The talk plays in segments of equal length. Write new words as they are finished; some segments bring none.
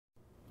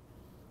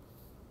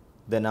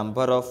the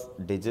number of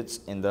digits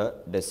in the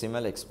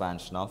decimal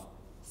expansion of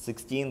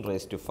 16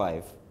 raised to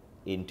 5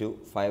 into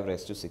 5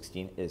 raised to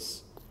 16 is.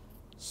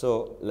 So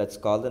let's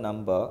call the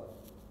number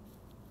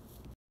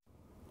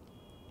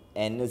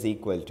n is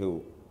equal to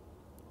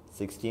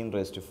 16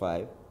 raised to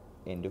 5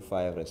 into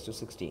 5 raised to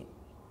 16.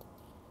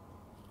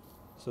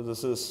 So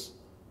this is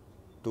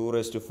 2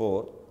 raised to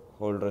 4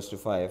 whole raised to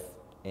 5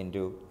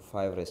 into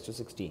 5 raised to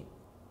 16.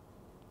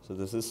 So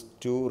this is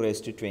 2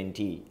 raised to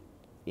 20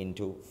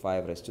 into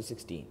 5 raised to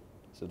 16.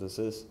 So this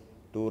is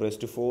 2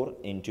 raised to 4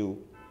 into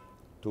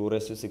 2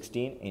 raised to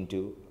 16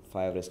 into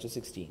 5 raised to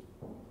 16.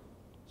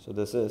 So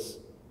this is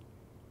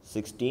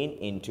 16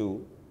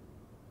 into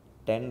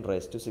 10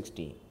 raised to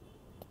 16.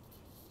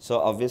 So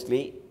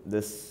obviously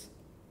this,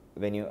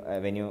 when you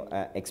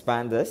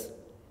expand this,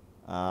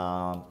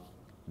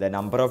 the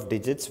number of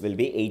digits will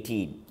be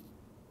 18.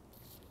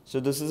 So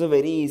this is a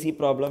very easy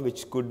problem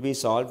which could be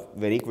solved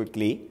very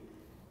quickly.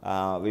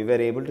 We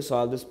were able to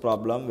solve this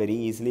problem very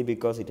easily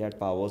because it had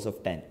powers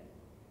of 10.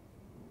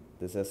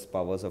 This has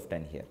powers of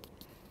 10 here.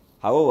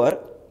 However,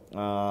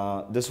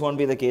 this won't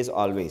be the case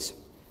always.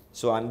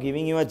 So I am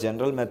giving you a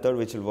general method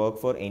which will work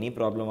for any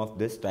problem of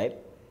this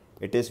type.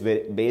 It is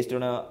based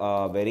on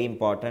a very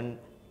important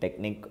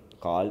technique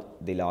called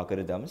the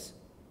logarithms.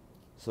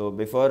 So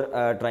before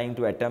trying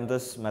to attempt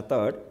this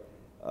method,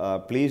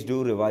 please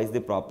do revise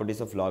the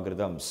properties of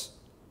logarithms.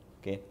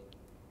 Okay.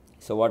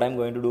 So what I am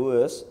going to do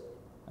is,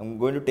 I am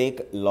going to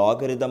take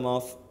logarithm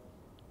of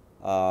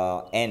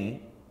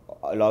n,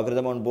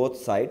 logarithm on both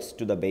sides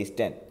to the base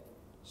 10.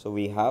 So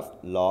we have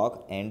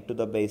log n to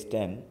the base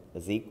 10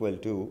 is equal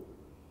to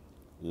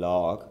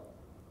log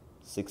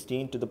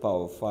 16 to the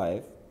power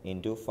 5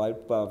 into 5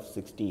 to the power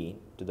 16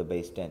 to the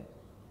base 10.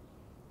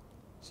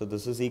 So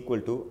this is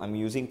equal to, I am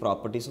using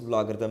properties of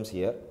logarithms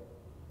here.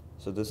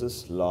 So this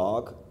is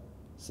log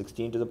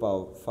 16 to the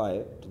power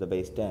 5 to the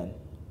base 10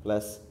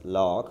 plus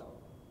log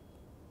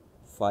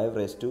 5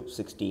 raised to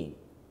 16.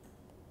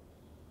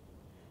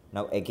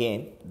 Now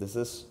again this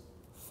is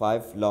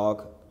 5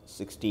 log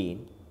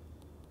 16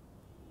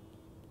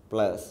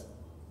 plus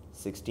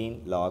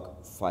 16 log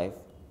 5.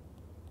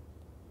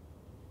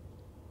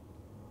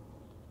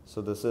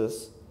 So this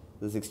is,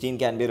 the 16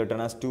 can be written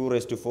as 2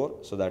 raised to 4.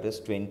 So that is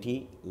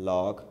 20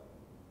 log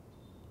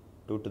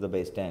 2 to the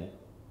base 10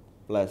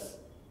 plus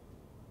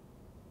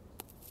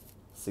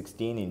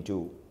 16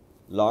 into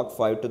log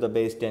 5 to the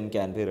base 10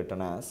 can be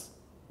written as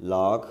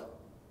log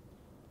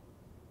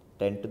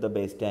 10 to the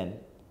base 10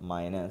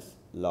 minus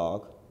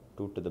log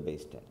 2 to the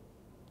base 10.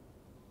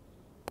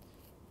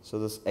 So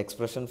this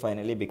expression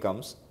finally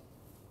becomes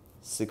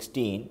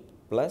 16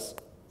 plus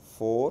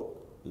 4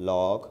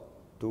 log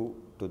 2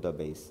 to the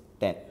base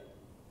 10.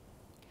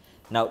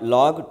 Now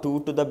log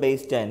 2 to the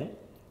base 10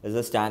 is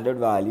a standard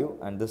value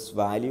and this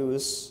value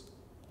is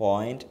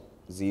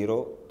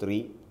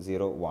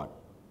 0.0301.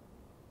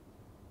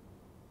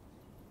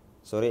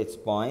 Sorry, it's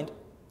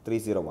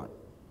 0.301.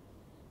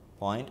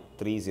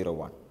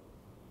 0.301.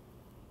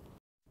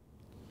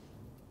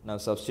 Now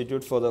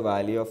substitute for the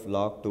value of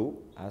log 2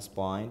 as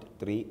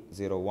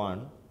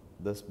 0.301.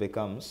 This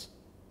becomes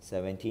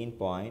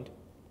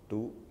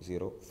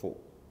 17.204.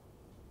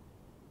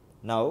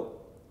 Now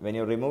when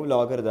you remove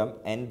logarithm,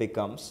 n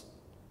becomes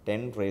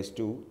 10 raised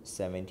to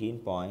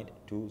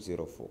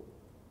 17.204.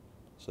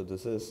 So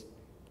this is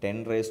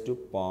 10 raised to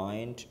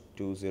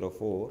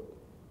 0.204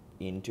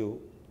 into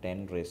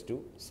 10 raised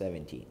to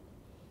 17.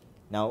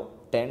 Now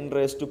 10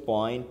 raised to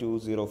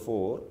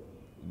 0.204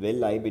 will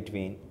lie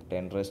between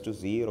 10 raised to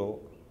 0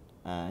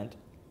 and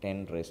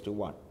 10 raised to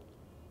 1.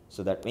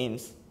 So that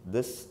means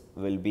this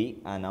will be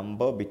a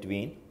number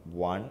between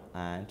 1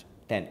 and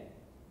 10.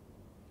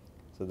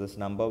 So this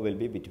number will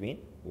be between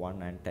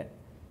 1 and 10.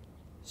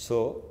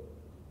 So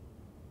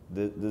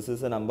this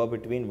is a number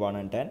between 1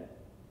 and 10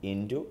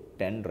 into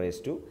 10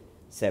 raised to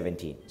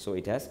 17. So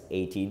it has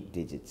 18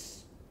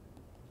 digits.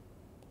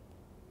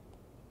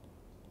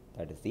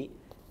 That is the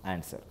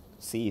answer.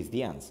 C is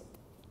the answer.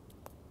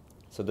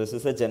 So this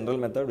is a general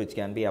method which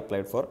can be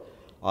applied for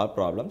all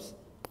problems.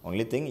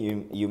 Only thing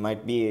you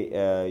might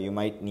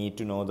need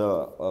to know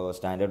the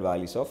standard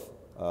values of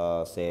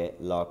say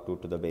log 2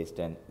 to the base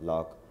 10,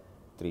 log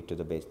 3 to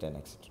the base 10,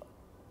 etc.